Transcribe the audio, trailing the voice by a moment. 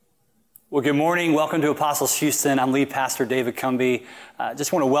Well, good morning. Welcome to Apostles Houston. I'm lead pastor David Cumbie.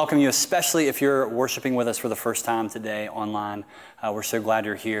 Just want to welcome you, especially if you're worshiping with us for the first time today online. We're so glad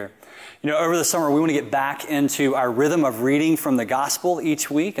you're here. You know, over the summer, we want to get back into our rhythm of reading from the gospel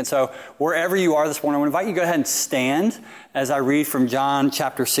each week. And so wherever you are this morning, I want to invite you to go ahead and stand as I read from John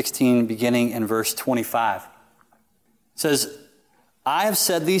chapter 16, beginning in verse 25. It says, "I have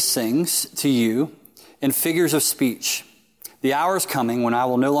said these things to you in figures of speech. The hour is coming when I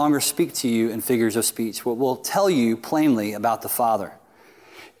will no longer speak to you in figures of speech, but will tell you plainly about the Father.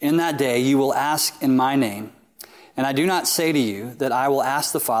 In that day you will ask in my name, and I do not say to you that I will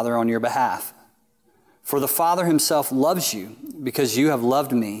ask the Father on your behalf. For the Father himself loves you because you have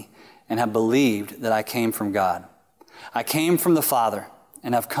loved me and have believed that I came from God. I came from the Father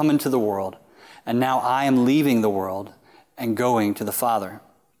and have come into the world, and now I am leaving the world and going to the Father."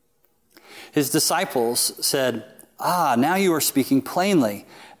 His disciples said, now you are speaking plainly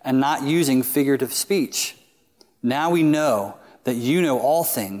and not using figurative speech. Now we know that you know all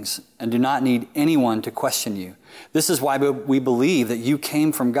things and do not need anyone to question you. This is why we believe that you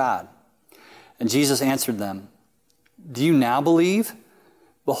came from God." And Jesus answered them, "Do you now believe?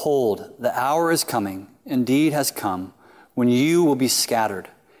 Behold, the hour is coming, indeed has come, when you will be scattered,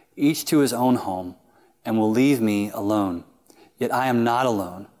 each to his own home, and will leave me alone. Yet I am not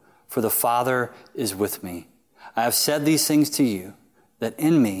alone, for the Father is with me. I have said these things to you, that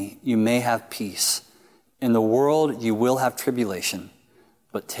in me you may have peace. In the world you will have tribulation,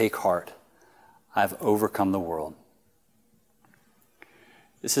 but take heart. I have overcome the world."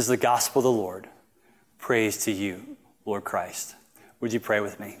 This is the gospel of the Lord. Praise to you, Lord Christ. Would you pray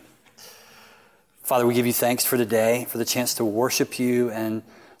with me? Father, we give you thanks for today, for the chance to worship you, and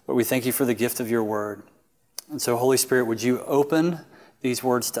Lord, we thank you for the gift of your word. And so, Holy Spirit, would you open these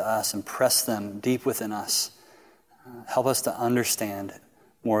words to us and press them deep within us? Help us to understand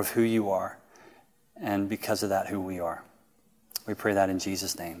more of who you are, and because of that, who we are. We pray that in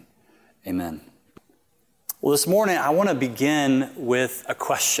Jesus' name. Amen. Well, this morning, I want to begin with a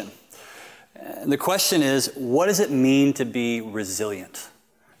question. And the question is, what does it mean to be resilient?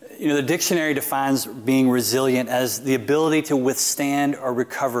 You know, the dictionary defines being resilient as the ability to withstand or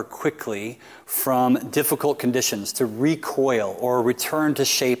recover quickly from difficult conditions, to recoil or return to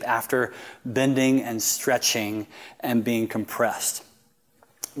shape after bending and stretching and being compressed.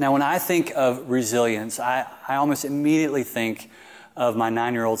 Now, when I think of resilience, I almost immediately think of my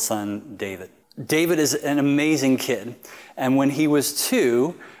 9-year-old son, David. David is an amazing kid, and when he was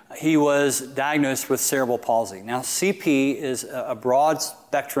 2, he was diagnosed with cerebral palsy. Now, CP is a broad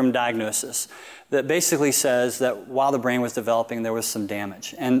spectrum diagnosis that basically says that while the brain was developing, there was some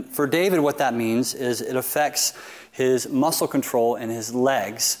damage. And for David, what that means is it affects his muscle control in his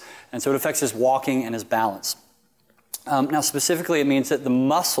legs, and so it affects his walking and his balance. Now, specifically, it means that the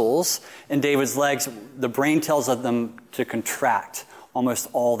muscles in David's legs, the brain tells them to contract almost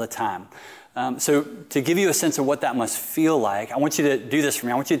all the time. So to give you a sense of what that must feel like, I want you to do this for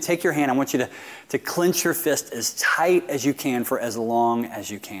me. I want you to take your hand. I want you to clench your fist as tight as you can for as long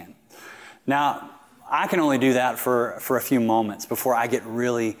as you can. Now, I can only do that for a few moments before I get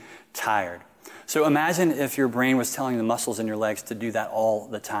really tired. So imagine if your brain was telling the muscles in your legs to do that all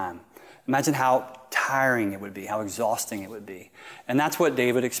the time. Imagine how tiring it would be, how exhausting it would be. And that's what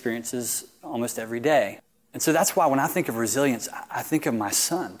David experiences almost every day. And so that's why when I think of resilience, I think of my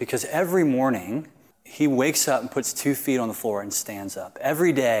son, because every morning he wakes up and puts 2 feet on the floor and stands up.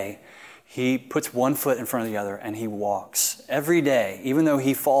 Every day he puts 1 foot in front of the other and he walks. Every day, even though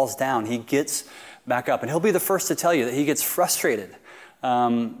he falls down, he gets back up. And he'll be the first to tell you that he gets frustrated.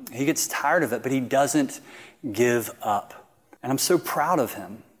 He gets tired of it, but he doesn't give up. And I'm so proud of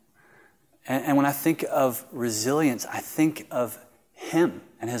him. And when I think of resilience, I think of him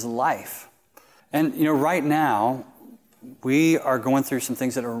and his life. And, you know, right now, we are going through some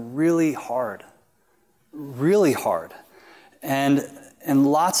things that are really hard, and in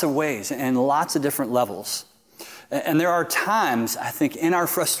lots of ways, and lots of different levels. And there are times, I think, in our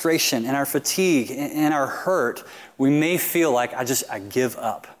frustration, in our fatigue, in our hurt, we may feel like I give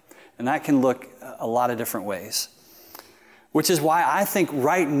up. And that can look a lot of different ways. Which is why I think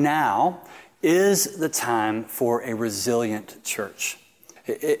right now is the time for a resilient church.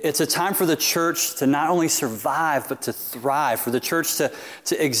 It's a time for the church to not only survive, but to thrive, for the church to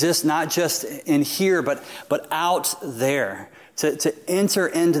exist not just in here, but out there, to enter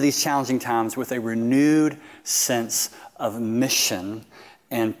into these challenging times with a renewed sense of mission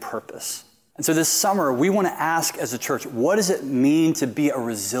and purpose. And so this summer, we want to ask as a church, what does it mean to be a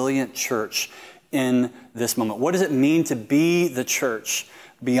resilient church in this moment? What does it mean to be the church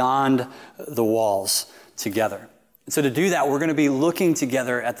beyond the walls together? So to do that, we're going to be looking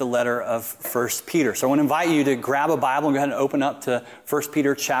together at the letter of 1 Peter. So I want to invite you to grab a Bible and go ahead and open up to 1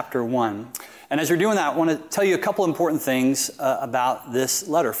 Peter chapter 1. And as you're doing that, I want to tell you a couple important things about this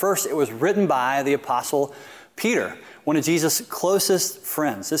letter. First, it was written by the Apostle Peter, one of Jesus' closest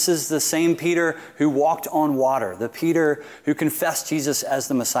friends. This is the same Peter who walked on water, the Peter who confessed Jesus as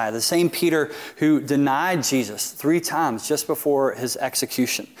the Messiah, the same Peter who denied Jesus 3 times just before his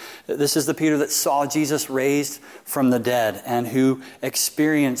execution. This is the Peter that saw Jesus raised from the dead and who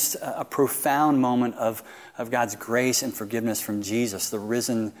experienced a profound moment of God's grace and forgiveness from Jesus, the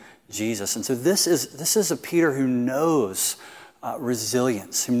risen Jesus. And so this is a Peter who knows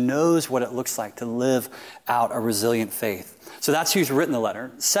resilience, who knows what it looks like to live out a resilient faith. So that's who's written the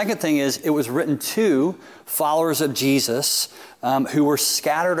letter. Second thing is, it was written to followers of Jesus who were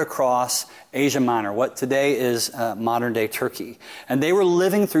scattered across Asia Minor, what today is modern-day Turkey. And they were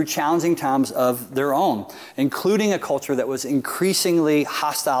living through challenging times of their own, including a culture that was increasingly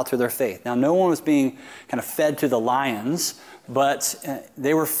hostile to their faith. Now, no one was being kind of fed to the lions, but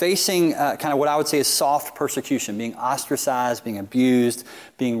they were facing kind of what I would say is soft persecution, being ostracized, being abused,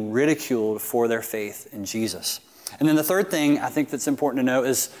 being ridiculed for their faith in Jesus. And then the third thing I think that's important to know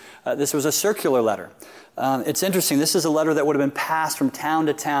is this was a circular letter. It's interesting. This is a letter that would have been passed from town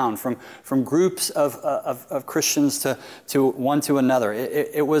to town, from groups of Christians to one to another.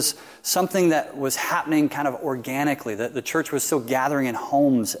 It was something that was happening kind of organically. The church was still gathering in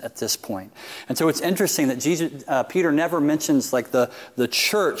homes at this point. And so it's interesting that Peter never mentions like the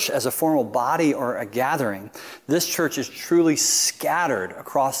church as a formal body or a gathering. This church is truly scattered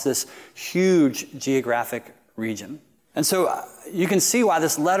across this huge geographic region. And so you can see why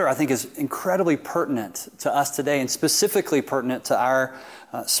this letter, I think, is incredibly pertinent to us today and specifically pertinent to our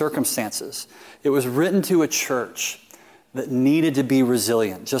circumstances. It was written to a church that needed to be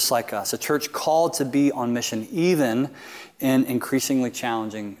resilient, just like us, a church called to be on mission, even in increasingly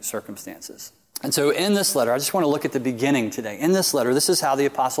challenging circumstances. And so in this letter, I just want to look at the beginning today. In this letter, this is how the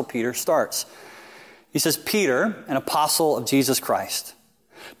Apostle Peter starts. He says, Peter, an apostle of Jesus Christ,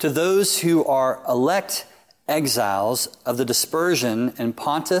 to those who are elect exiles of the dispersion in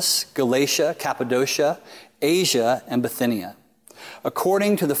Pontus, Galatia, Cappadocia, Asia, and Bithynia,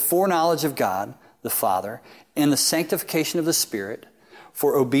 according to the foreknowledge of God, the Father, in the sanctification of the Spirit,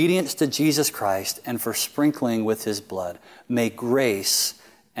 for obedience to Jesus Christ and for sprinkling with his blood, may grace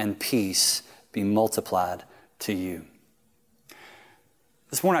and peace be multiplied to you.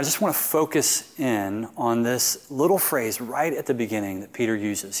 This morning, I just want to focus in on this little phrase right at the beginning that Peter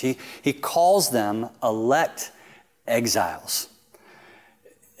uses. He calls them elect exiles.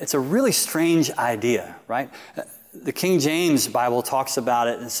 It's a really strange idea, right? The King James Bible talks about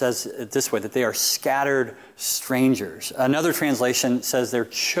it and says it this way, that they are scattered strangers. Another translation says they're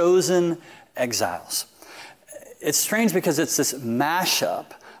chosen exiles. It's strange because it's this mashup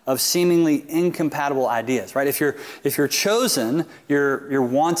of seemingly incompatible ideas, right? If you're chosen, you're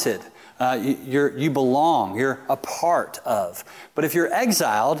wanted, you belong, you're a part of. But if you're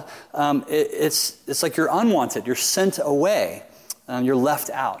exiled, it's like you're unwanted, you're sent away, you're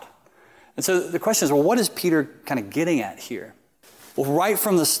left out. And so the question is, well, what is Peter kind of getting at here? Well, right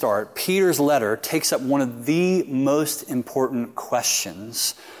from the start, Peter's letter takes up one of the most important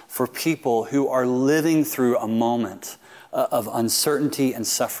questions for people who are living through a moment of uncertainty and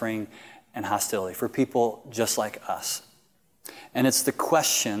suffering and hostility, for people just like us. And it's the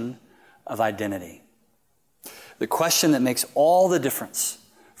question of identity. The question that makes all the difference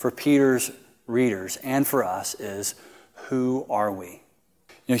for Peter's readers and for us is, who are we?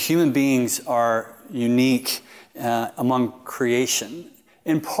 You know, human beings are unique among creation,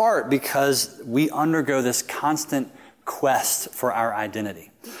 in part because we undergo this constant quest for our identity.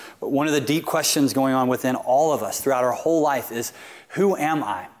 But one of the deep questions going on within all of us throughout our whole life is, who am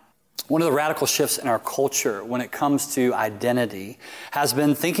I? One of the radical shifts in our culture when it comes to identity has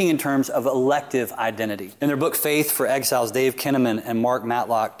been thinking in terms of elective identity. In their book, Faith for Exiles, Dave Kinnaman and Mark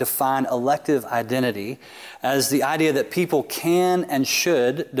Matlock define elective identity as the idea that people can and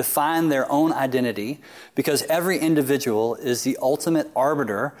should define their own identity because every individual is the ultimate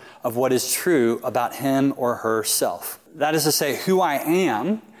arbiter of what is true about him or herself. That is to say, who I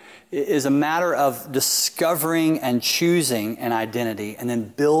am is a matter of discovering and choosing an identity and then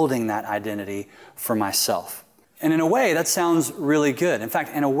building that identity for myself. And in a way, that sounds really good. In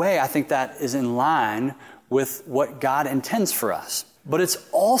fact, in a way, I think that is in line with what God intends for us. But it's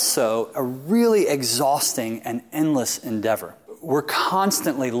also a really exhausting and endless endeavor. We're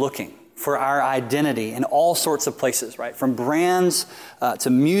constantly looking for our identity in all sorts of places, right? From brands to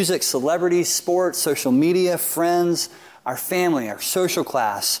music, celebrities, sports, social media, friends, our family, our social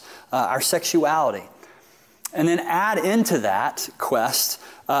class, our sexuality. And then add into that quest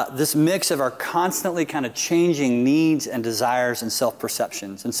this mix of our constantly kind of changing needs and desires and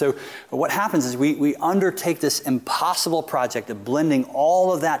self-perceptions. And so what happens is we undertake this impossible project of blending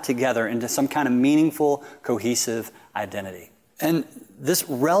all of that together into some kind of meaningful, cohesive identity. And this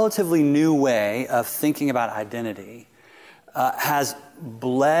relatively new way of thinking about identity has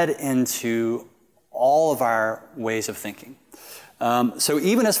bled into all of our ways of thinking. So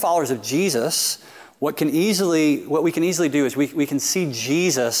even as followers of Jesus, what we can easily do is we can see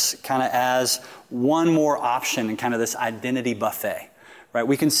Jesus kind of as one more option in kind of this identity buffet, right?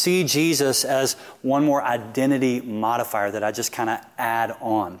 We can see Jesus as one more identity modifier that I just kind of add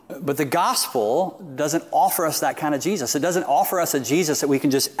on. But the gospel doesn't offer us that kind of Jesus. It doesn't offer us a Jesus that we can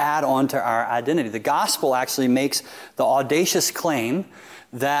just add on to our identity. The gospel actually makes the audacious claim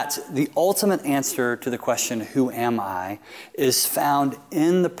that the ultimate answer to the question, who am I, is found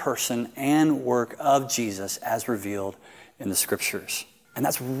in the person and work of Jesus as revealed in the Scriptures. And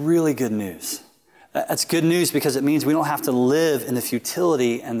that's really good news. That's good news because it means we don't have to live in the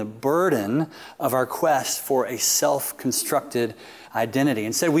futility and the burden of our quest for a self-constructed identity.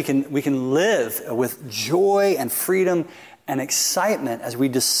 Instead, we can live with joy and freedom and excitement as we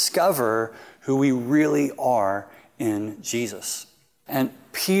discover who we really are in Jesus. And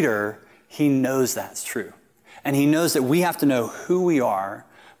Peter, he knows that's true. And he knows that we have to know who we are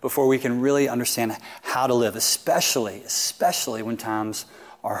before we can really understand how to live, especially when times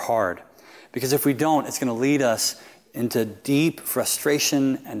are hard. Because if we don't, it's going to lead us into deep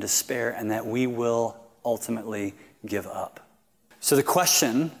frustration and despair, and that we will ultimately give up. So the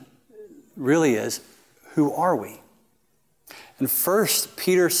question really is, who are we? And first,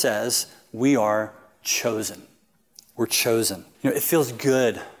 Peter says we are chosen. We're chosen. It feels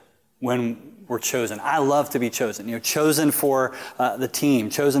good when we're chosen. I love to be chosen. Chosen for the team,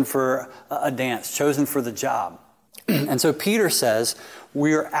 chosen for a dance, chosen for the job. And so Peter says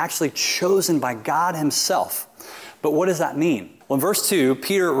we are actually chosen by God himself. But what does that mean? Well, in verse 2,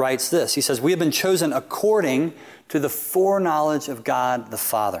 Peter writes this. He says, we have been chosen according to the foreknowledge of God the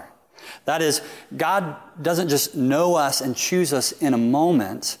Father. That is, God doesn't just know us and choose us in a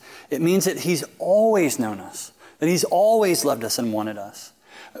moment. It means that he's always known us, that he's always loved us and wanted us.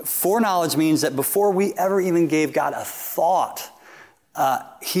 Foreknowledge means that before we ever even gave God a thought,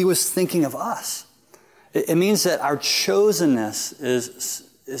 he was thinking of us. It means that our chosenness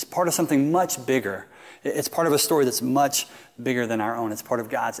is part of something much bigger. It's part of a story that's much bigger than our own. It's part of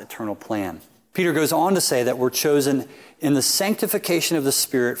God's eternal plan. Peter goes on to say that we're chosen in the sanctification of the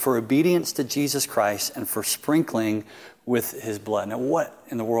Spirit for obedience to Jesus Christ and for sprinkling with his blood. Now, what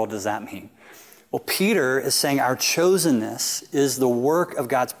in the world does that mean? Well, Peter is saying our chosenness is the work of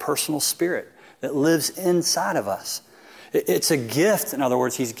God's personal Spirit that lives inside of us. It's a gift, in other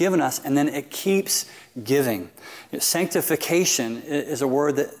words, he's given us, and then it keeps giving. Sanctification is a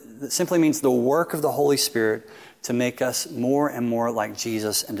word that simply means the work of the Holy Spirit to make us more and more like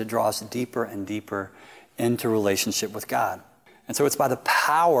Jesus and to draw us deeper and deeper into relationship with God. And so it's by the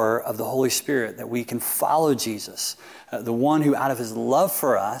power of the Holy Spirit that we can follow Jesus, the one who out of his love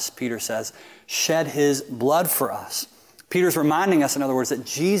for us, Peter says, shed his blood for us. Peter's reminding us, in other words, that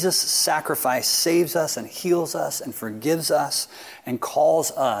Jesus' sacrifice saves us and heals us and forgives us and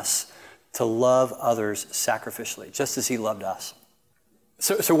calls us to love others sacrificially, just as he loved us.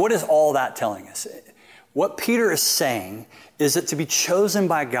 So what is all that telling us? What Peter is saying is that to be chosen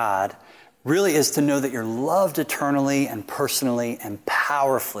by God really is to know that you're loved eternally and personally and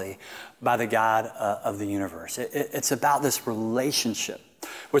powerfully by the God of the universe. It's about this relationship,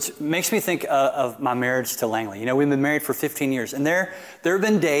 which makes me think of my marriage to Langley. We've been married for 15 years, and there have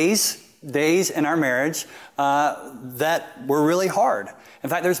been days in our marriage that were really hard. In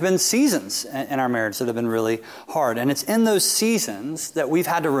fact, there's been seasons in our marriage that have been really hard. And it's in those seasons that we've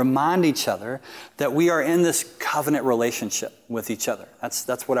had to remind each other that we are in this covenant relationship with each other.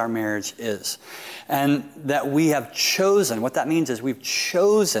 That's what our marriage is. And that we have chosen, what that means is we've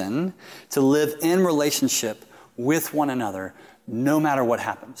chosen to live in relationship with one another no matter what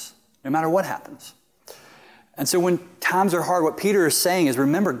happens. No matter what happens. And so when times are hard, what Peter is saying is,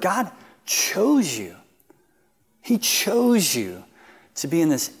 remember, God chose you. He chose you to be in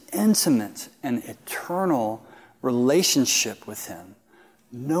this intimate and eternal relationship with him,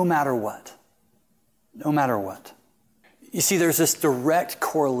 no matter what. No matter what. You see, there's this direct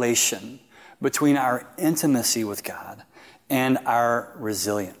correlation between our intimacy with God and our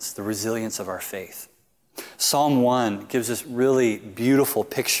resilience, the resilience of our faith. Psalm 1 gives this really beautiful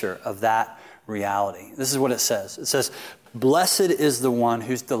picture of that reality. This is what it says. It says, "Blessed is the one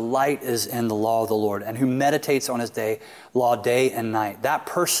whose delight is in the law of the Lord and who meditates on his law day and night. That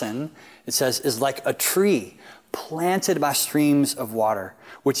person," it says, "is like a tree planted by streams of water,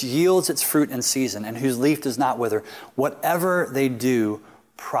 which yields its fruit in season, and whose leaf does not wither. Whatever they do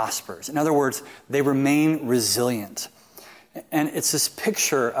prospers. In other words, they remain resilient. And it's this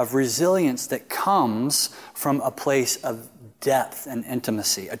picture of resilience that comes from a place of depth and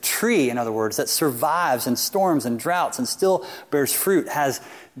intimacy. A tree, in other words, that survives in storms and droughts and still bears fruit, has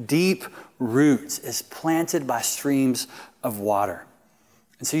deep roots, is planted by streams of water.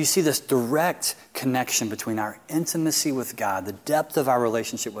 And so you see this direct connection between our intimacy with God, the depth of our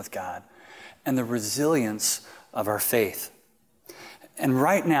relationship with God, and the resilience of our faith. And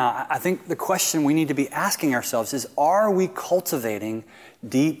right now, I think the question we need to be asking ourselves is, are we cultivating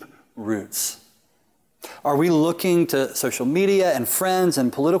deep roots? Are we looking to social media and friends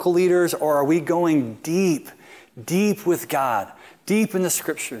and political leaders, or are we going deep with God, deep in the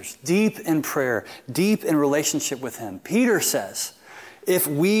scriptures, deep in prayer, deep in relationship with Him? Peter says, if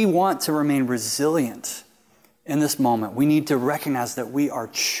we want to remain resilient in this moment, we need to recognize that we are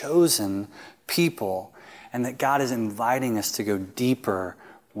chosen people and that God is inviting us to go deeper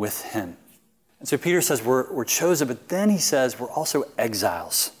with Him. And so Peter says we're chosen, but then he says we're also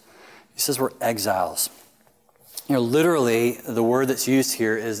exiles. He says we're exiles. Literally, the word that's used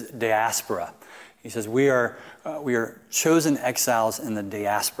here is diaspora. He says we are chosen exiles in the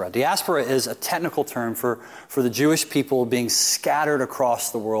diaspora. Diaspora is a technical term for the Jewish people being scattered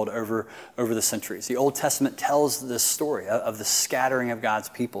across the world over the centuries. The Old Testament tells this story of the scattering of God's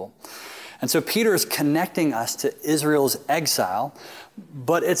people. And so Peter is connecting us to Israel's exile,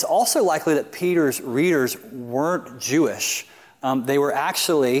 but it's also likely that Peter's readers weren't Jewish. They were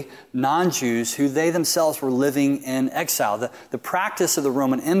actually non-Jews who they themselves were living in exile. The practice of the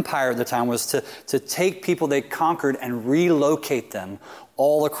Roman Empire at the time was to take people they conquered and relocate them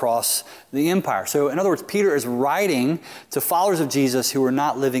all across the empire. So in other words, Peter is writing to followers of Jesus who were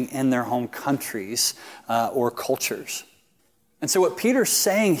not living in their home countries or cultures. And so what Peter's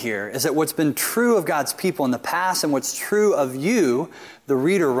saying here is that what's been true of God's people in the past and what's true of you, the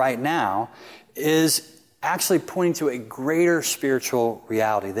reader right now, is actually pointing to a greater spiritual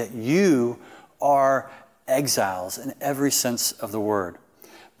reality, that you are exiles in every sense of the word.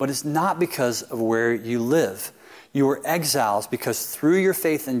 But it's not because of where you live. You are exiles because through your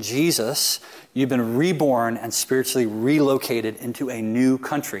faith in Jesus, you've been reborn and spiritually relocated into a new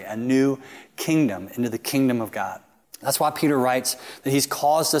country, a new kingdom, into the kingdom of God. That's why Peter writes that he's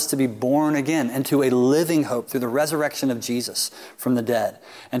caused us to be born again into a living hope through the resurrection of Jesus from the dead,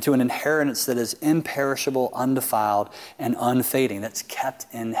 and to an inheritance that is imperishable, undefiled, and unfading, that's kept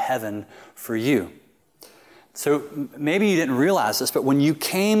in heaven for you. So maybe you didn't realize this, but when you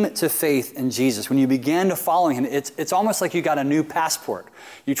came to faith in Jesus, when you began to follow Him, it's almost like you got a new passport.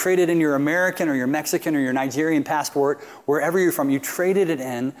 You traded in your American or your Mexican or your Nigerian passport, wherever you're from, you traded it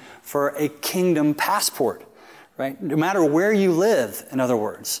in for a kingdom passport. Right? No matter where you live, in other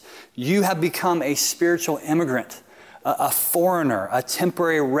words, you have become a spiritual immigrant, a foreigner, a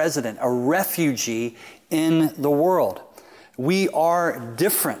temporary resident, a refugee in the world. We are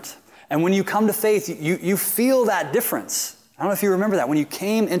different. And when you come to faith, you feel that difference. I don't know if you remember that. When you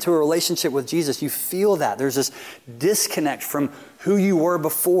came into a relationship with Jesus, you feel that. There's this disconnect from who you were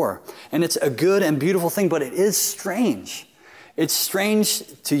before. And it's a good and beautiful thing, but it is strange. It's strange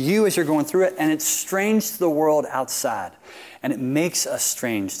to you as you're going through it, and it's strange to the world outside. And it makes us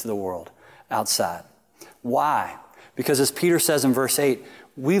strange to the world outside. Why? Because as Peter says in verse 8,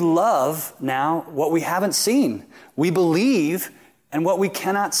 we love now what we haven't seen. We believe in what we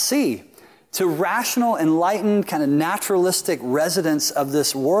cannot see. To rational, enlightened, kind of naturalistic residents of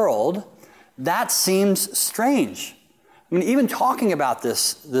this world, that seems strange. I mean, even talking about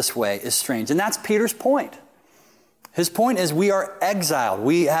this way is strange. And that's Peter's point. His point is we are exiled.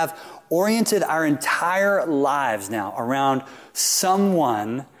 We have oriented our entire lives now around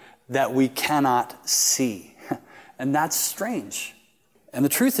someone that we cannot see. And that's strange. And the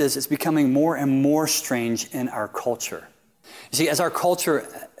truth is, it's becoming more and more strange in our culture. You see, as our culture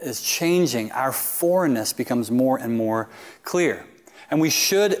is changing, our foreignness becomes more and more clear. And we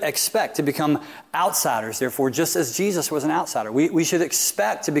should expect to become outsiders, therefore, just as Jesus was an outsider. We should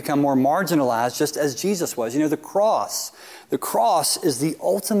expect to become more marginalized, just as Jesus was. You know, the cross is the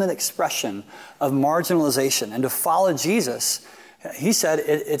ultimate expression of marginalization. And to follow Jesus, He said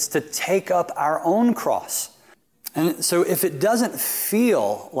it's to take up our own cross. And so if it doesn't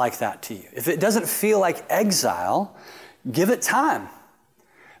feel like that to you, if it doesn't feel like exile, give it time.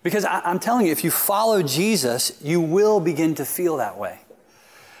 Because I'm telling you, if you follow Jesus, you will begin to feel that way.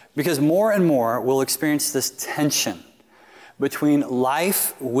 Because more and more we'll experience this tension between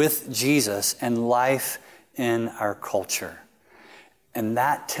life with Jesus and life in our culture. And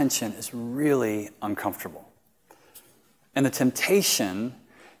that tension is really uncomfortable. And the temptation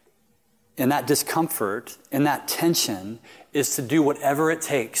in that discomfort, in that tension, is to do whatever it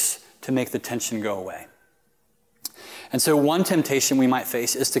takes to make the tension go away. And so one temptation we might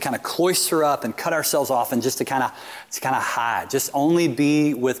face is to kind of cloister up and cut ourselves off and just to kind of hide, just only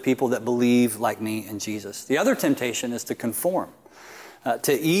be with people that believe like me in Jesus. The other temptation is to conform,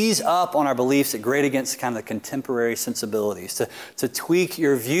 to ease up on our beliefs that grate against kind of the contemporary sensibilities, to tweak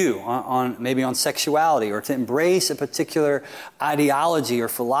your view on maybe on sexuality, or to embrace a particular ideology or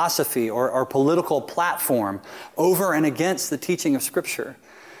philosophy or political platform over and against the teaching of Scripture.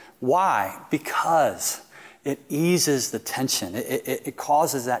 Why? Because it eases the tension. It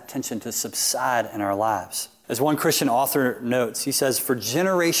causes that tension to subside in our lives. As one Christian author notes, he says, "For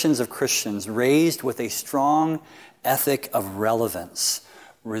generations of Christians raised with a strong ethic of relevance,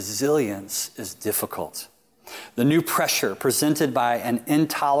 resilience is difficult. The new pressure presented by an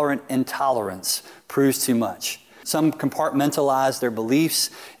intolerant intolerance proves too much. Some compartmentalize their beliefs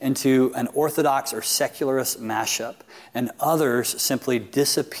into an orthodox or secularist mashup, and others simply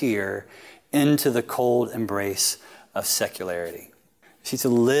disappear into the cold embrace of secularity." See, to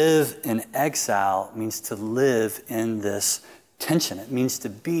live in exile means to live in this tension. It means to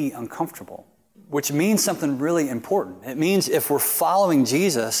be uncomfortable, which means something really important. It means if we're following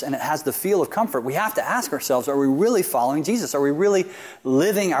Jesus and it has the feel of comfort, we have to ask ourselves, are we really following Jesus? Are we really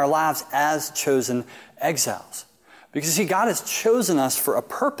living our lives as chosen exiles? Because, see, God has chosen us for a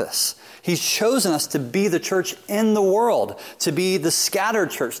purpose. He's chosen us to be the church in the world, to be the scattered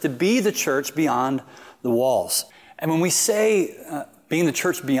church, to be the church beyond the walls. And when we say being the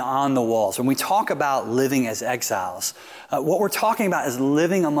church beyond the walls, when we talk about living as exiles, what we're talking about is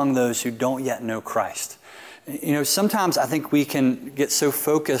living among those who don't yet know Christ. You know, sometimes I think we can get so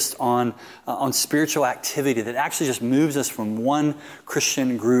focused on spiritual activity that actually just moves us from one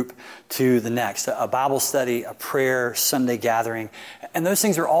Christian group to the next. A Bible study, a prayer, Sunday gathering. And those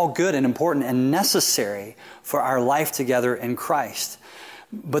things are all good and important and necessary for our life together in Christ.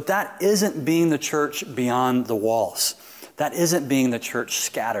 But that isn't being the church beyond the walls. That isn't being the church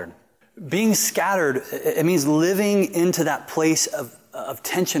scattered. Being scattered, it means living into that place of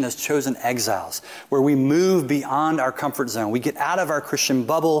tension as chosen exiles, where we move beyond our comfort zone. We get out of our Christian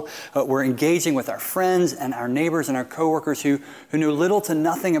bubble. We're engaging with our friends and our neighbors and our coworkers who know little to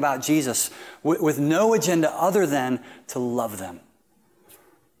nothing about Jesus, with no agenda other than to love them.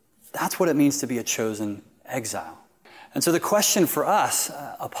 That's what it means to be a chosen exile. And so the question for us,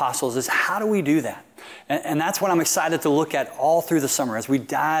 apostles, is how do we do that? And that's what I'm excited to look at all through the summer as we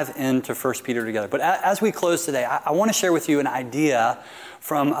dive into 1 Peter together. But as we close today, I want to share with you an idea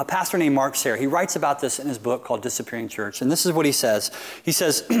from a pastor named Mark Sayre. He writes about this in his book called Disappearing Church. And this is what he says. He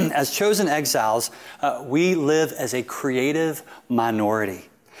says, as chosen exiles, we live as a creative minority.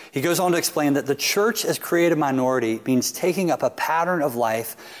 He goes on to explain that the church as creative minority means taking up a pattern of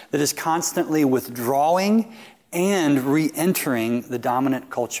life that is constantly withdrawing and re-entering the dominant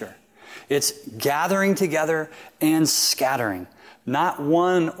culture. It's gathering together and scattering, not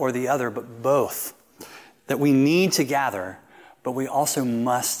one or the other, but both. That we need to gather, but we also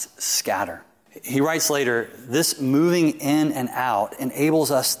must scatter. He writes later, this moving in and out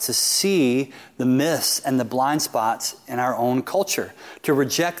enables us to see the myths and the blind spots in our own culture, to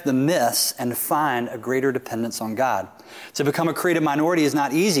reject the myths and to find a greater dependence on God. To become a creative minority is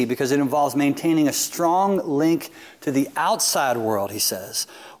not easy because it involves maintaining a strong link to the outside world, he says,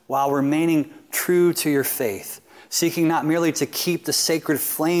 while remaining true to your faith, seeking not merely to keep the sacred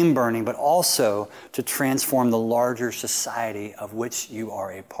flame burning, but also to transform the larger society of which you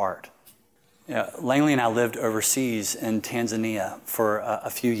are a part. Langley and I lived overseas in Tanzania for a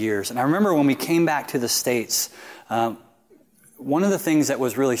few years. And I remember when we came back to the States, one of the things that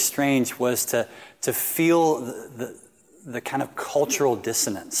was really strange was to feel the kind of cultural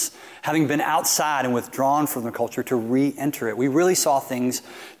dissonance. Having been outside and withdrawn from the culture to re-enter it, we really saw things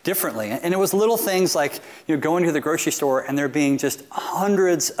differently. And it was little things like, going to the grocery store and there being just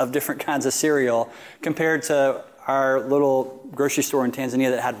hundreds of different kinds of cereal compared to our little grocery store in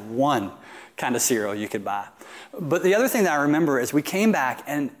Tanzania that had one kind of cereal you could buy. But the other thing that I remember is we came back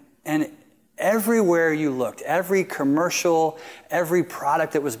and everywhere you looked, every commercial, every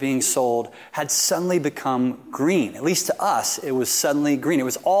product that was being sold had suddenly become green. At least to us, it was suddenly green. It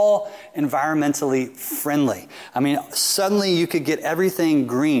was all environmentally friendly. I mean, suddenly you could get everything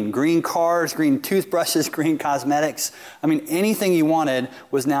green. Green cars, green toothbrushes, green cosmetics. I mean, anything you wanted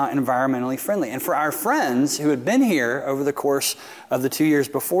was now environmentally friendly. And for our friends who had been here over the course of the 2 years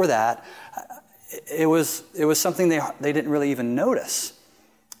before that, it was something they didn't really even notice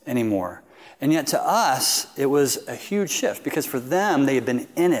anymore. And yet to us, it was a huge shift because for them, they had been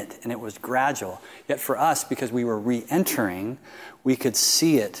in it and it was gradual. Yet for us, because we were re-entering, we could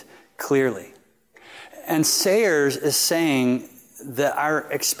see it clearly. And Sayers is saying that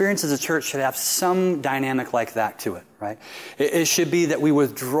our experience as a church should have some dynamic like that to it, right? It should be that we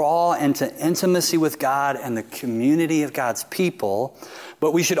withdraw into intimacy with God and the community of God's people,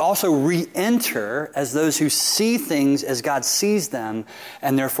 but we should also re-enter as those who see things as God sees them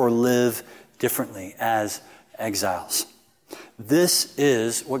and therefore live differently as exiles. This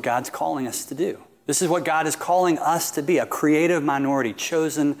is what God's calling us to do. This is what God is calling us to be, a creative minority,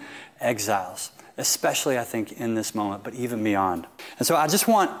 chosen exiles. Especially, I think, in this moment, but even beyond. And so I just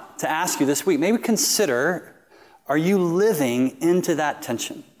want to ask you this week, maybe consider, are you living into that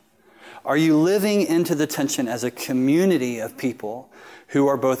tension? Are you living into the tension as a community of people who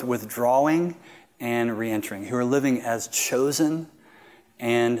are both withdrawing and re-entering, who are living as chosen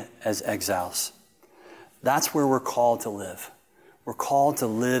and as exiles? That's where we're called to live. We're called to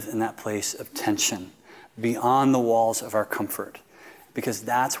live in that place of tension, beyond the walls of our comfort, because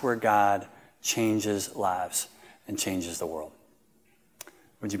that's where God changes lives and changes the world.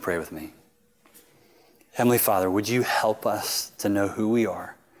 Would you pray with me? Heavenly Father, would you help us to know who we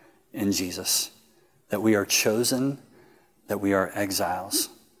are in Jesus, that we are chosen, that we are exiles,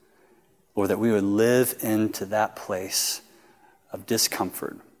 or that we would live into that place of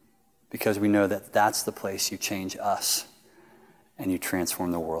discomfort because we know that that's the place you change us and you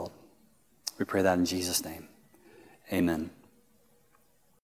transform the world. We pray that in Jesus' name. Amen.